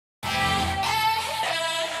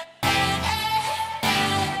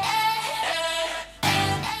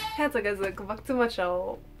해석해서 그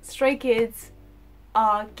막투마죠. Stray Kids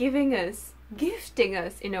are gifting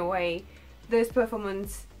us in a way this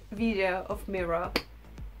performance video of Mirror.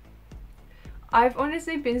 I've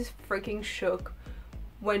honestly been freaking shook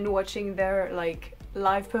when watching their like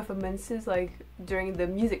live performances, like during the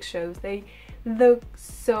music shows. They look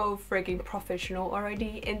so freaking professional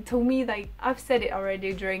already, and to me, like I've said it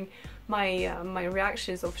already during my my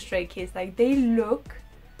reactions of Stray Kids, like they look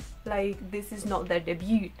like this is not their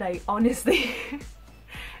debut, like honestly.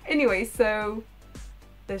 Anyway, so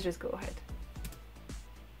let's just go ahead.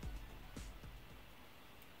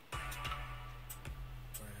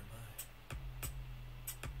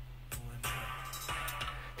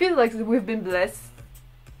 Feels like we've been blessed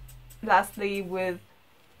lastly with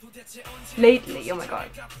lately, oh my god.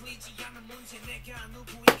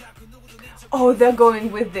 Oh, they're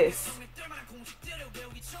going with this.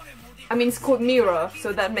 I mean, it's called Mirror,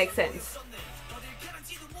 so that makes sense.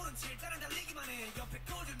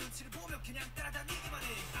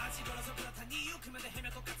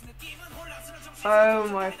 Oh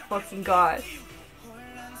my fucking god.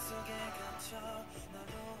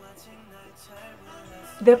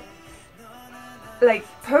 The like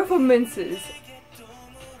performances,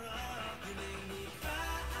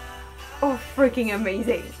 oh freaking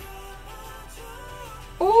amazing.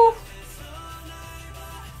 Oh,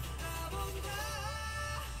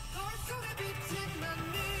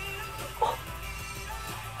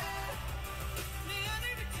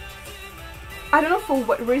 I don't know for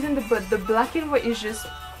what reason, but the black and white is just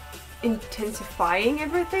intensifying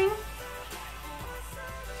everything,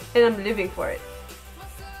 and I'm living for it.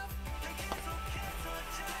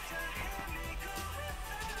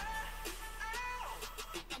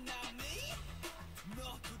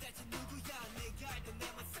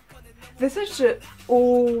 This is such an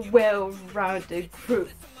all well-rounded group.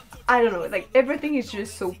 I don't know, like everything is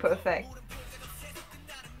just so perfect.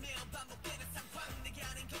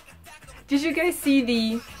 Did you guys see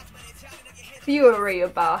the theory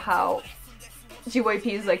about how JYP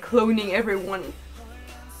is like cloning everyone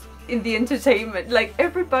in the entertainment? Like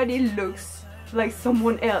everybody looks like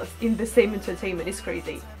someone else in the same entertainment. It's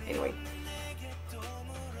crazy. Anyway.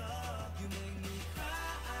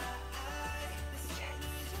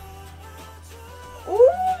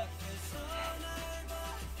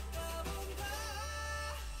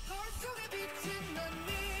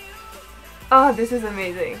 Oh, this is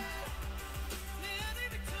amazing.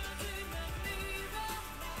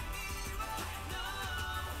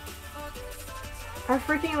 I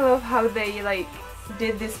freaking love how they like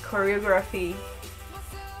did this choreography.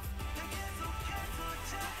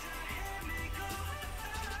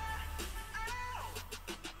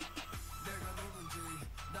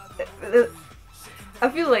 I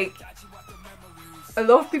feel like a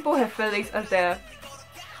lot of people have Felix as their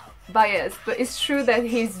bias, but it's true that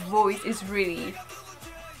his voice is really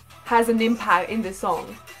has an impact in the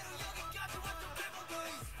song.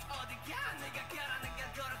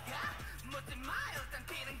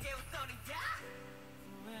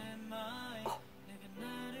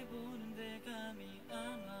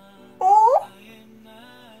 Oh.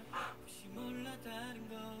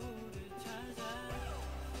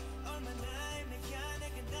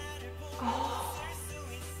 Oh.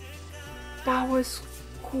 That was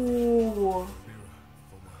cool.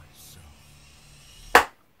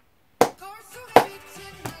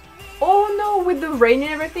 Oh no, with the rain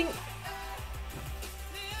and everything.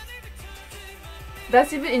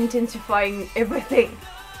 That's even intensifying everything.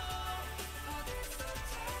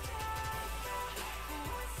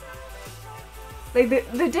 Like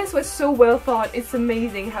the dance was so well thought. It's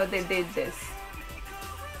amazing how they did this.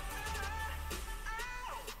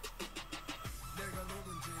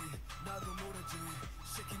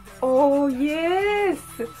 Oh yes!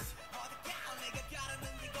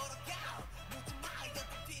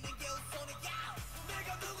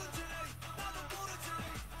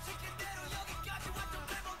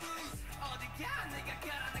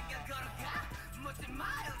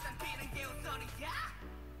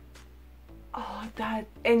 Oh, that,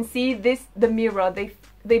 and see this, the mirror,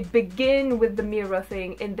 they begin with the mirror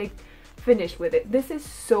thing and they finish with it. This is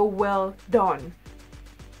so well done.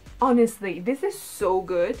 Honestly, this is so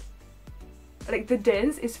good. Like the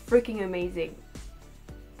dance is freaking amazing.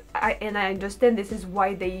 I understand this is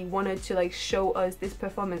why they wanted to like show us this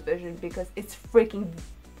performance version, because it's freaking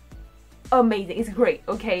amazing. It's great,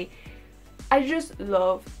 okay? I just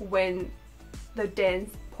love when the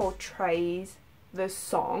dance portrays the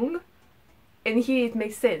song, and here it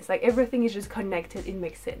makes sense. Like everything is just connected, it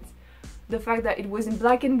makes sense. the fact that it was in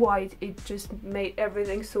black and white, it just made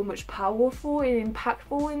everything so much powerful and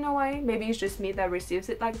impactful in a way. Maybe it's just me that receives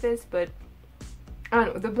it like this, but I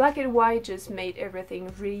don't know, the black and white just made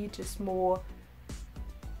everything really just more,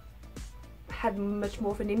 had much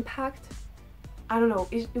more of an impact. I don't know,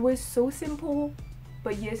 it was so simple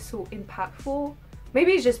but yet so impactful.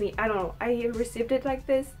 Maybe it's just me, I don't know, I received it like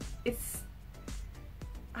this.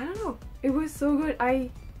 I don't know, it was so good. I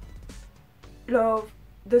love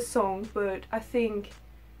the song, but I think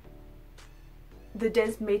the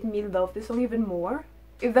dance made me love the song even more,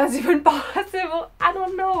 if that's even possible. I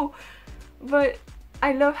don't know, but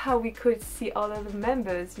I love how we could see all of the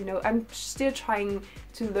members, you know. I'm still trying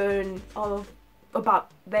to learn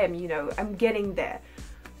about them, you know. I'm getting there,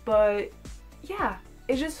 but yeah,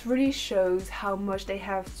 it just really shows how much they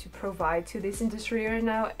have to provide to this industry right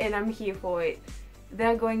now, and I'm here for it.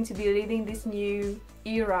 They're going to be leading this new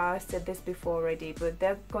era. I said this before already, but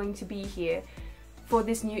they're going to be here for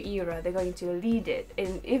this new era. They're going to lead it,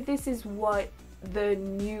 and if this is what the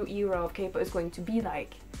new era of K-pop is going to be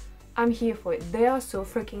like, I'm here for it. They are so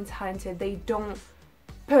freaking talented. They don't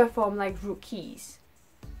perform like rookies,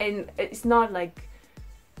 and it's not like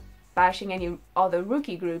bashing any other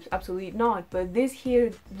rookie groups, absolutely not, but this here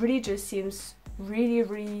really just seems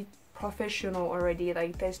really professional already.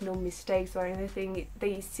 Like, there's no mistakes or anything.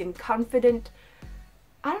 They seem confident.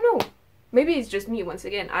 I don't know, maybe it's just me once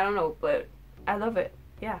again, I don't know, but I love it.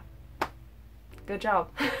 Yeah, good job.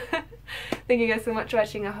 Thank you guys so much for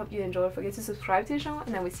watching. I hope you enjoyed. Don't forget to subscribe to the channel,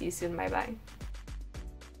 and I will see you soon. Bye bye.